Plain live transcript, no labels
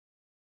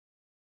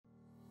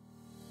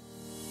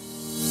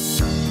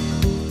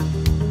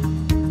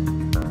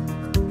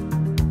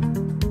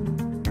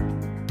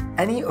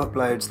Any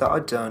uploads that are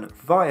done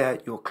via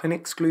your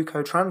clinic's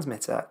Glooko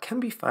transmitter can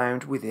be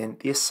found within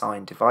the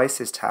Assigned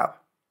Devices tab.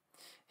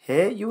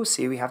 Here you will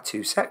see we have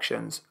two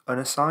sections,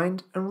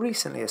 Unassigned and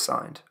Recently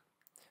Assigned.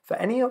 For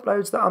any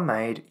uploads that are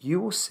made,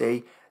 you will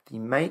see the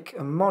make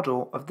and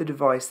model of the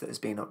device that has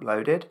been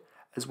uploaded,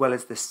 as well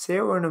as the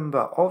serial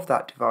number of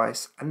that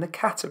device and the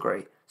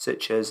category,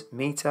 such as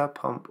meter,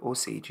 pump or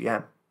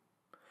CGM.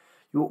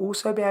 You will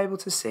also be able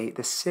to see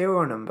the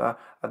serial number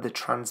of the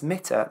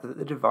transmitter that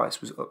the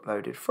device was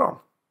uploaded from.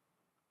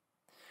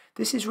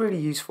 This is really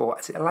useful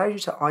as it allows you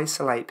to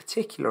isolate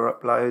particular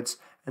uploads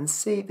and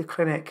see the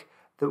clinic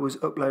that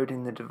was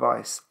uploading the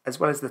device, as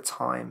well as the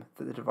time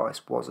that the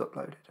device was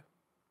uploaded.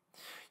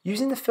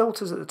 Using the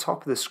filters at the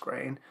top of the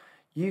screen,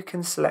 you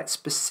can select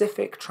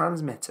specific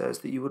transmitters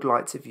that you would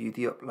like to view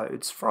the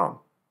uploads from.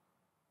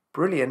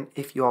 Brilliant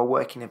if you are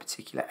working in a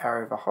particular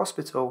area of a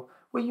hospital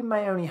where you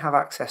may only have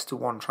access to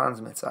one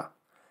transmitter.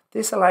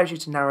 This allows you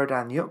to narrow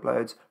down the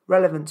uploads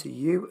relevant to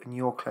you and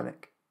your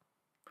clinic.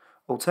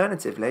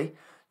 Alternatively,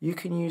 you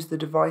can use the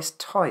device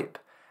type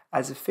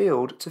as a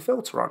field to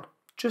filter on,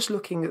 just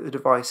looking at the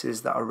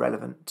devices that are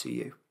relevant to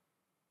you.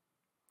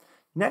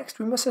 Next,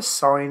 we must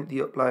assign the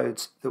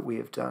uploads that we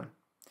have done.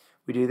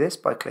 We do this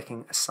by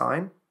clicking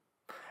Assign,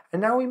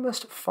 and now we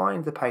must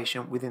find the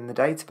patient within the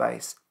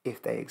database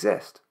if they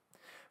exist.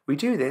 We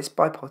do this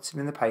by putting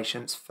in the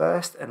patient's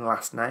first and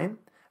last name,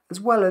 as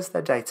well as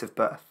their date of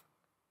birth.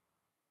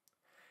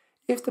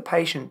 If the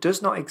patient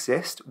does not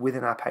exist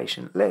within our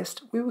patient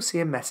list, we will see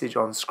a message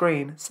on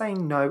screen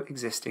saying no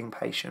existing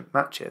patient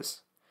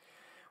matches.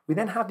 We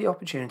then have the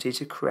opportunity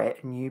to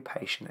create a new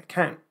patient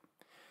account.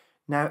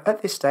 Now,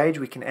 at this stage,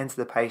 we can enter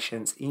the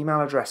patient's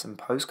email address and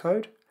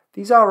postcode.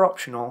 These are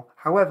optional,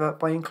 however,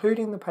 by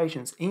including the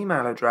patient's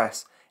email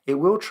address, it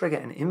will trigger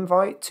an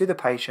invite to the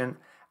patient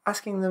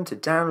asking them to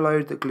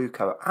download the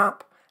Glooko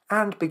app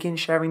and begin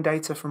sharing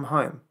data from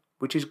home,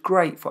 which is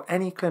great for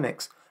any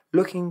clinics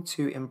looking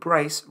to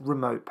embrace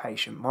remote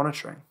patient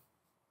monitoring.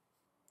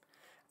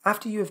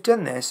 After you have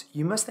done this,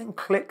 you must then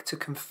click to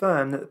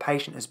confirm that the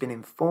patient has been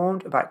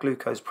informed about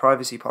Glooko's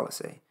privacy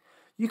policy.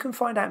 You can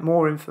find out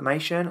more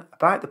information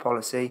about the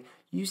policy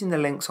using the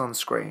links on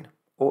screen,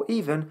 or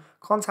even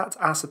contact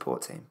our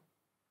support team.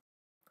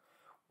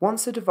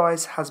 Once the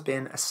device has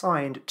been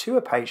assigned to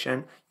a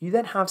patient, you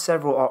then have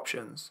several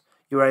options.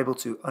 You're able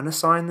to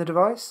unassign the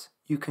device,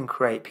 you can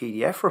create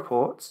PDF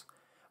reports.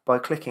 By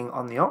clicking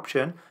on the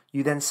option,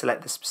 you then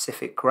select the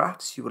specific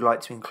graphs you would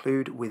like to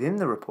include within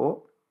the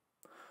report,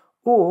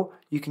 or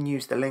you can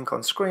use the link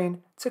on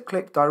screen to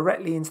click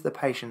directly into the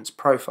patient's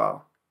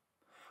profile.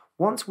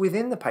 Once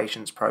within the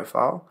patient's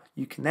profile,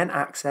 you can then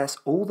access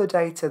all the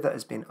data that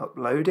has been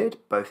uploaded,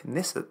 both in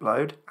this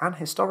upload and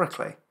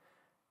historically,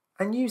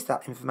 and use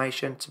that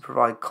information to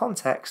provide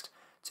context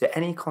to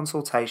any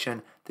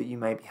consultation that you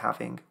may be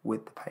having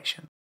with the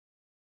patient.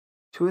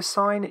 To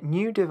assign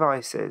new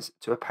devices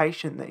to a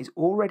patient that is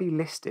already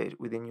listed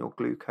within your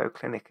Glooko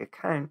clinic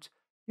account,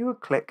 you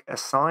would click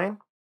Assign,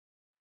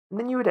 and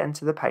then you would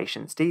enter the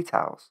patient's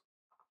details.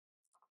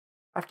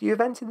 After you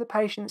have entered the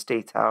patient's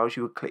details,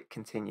 you would click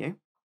Continue,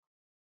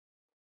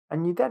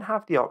 and you then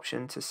have the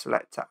option to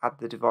select to add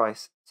the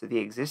device to the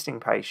existing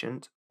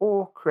patient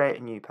or create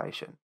a new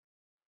patient.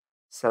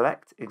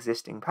 Select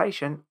Existing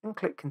Patient and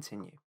click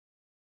Continue.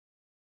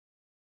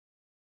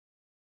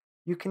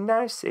 You can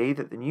now see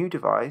that the new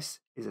device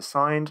is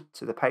assigned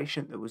to the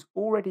patient that was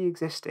already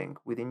existing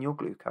within your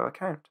Glooko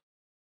account.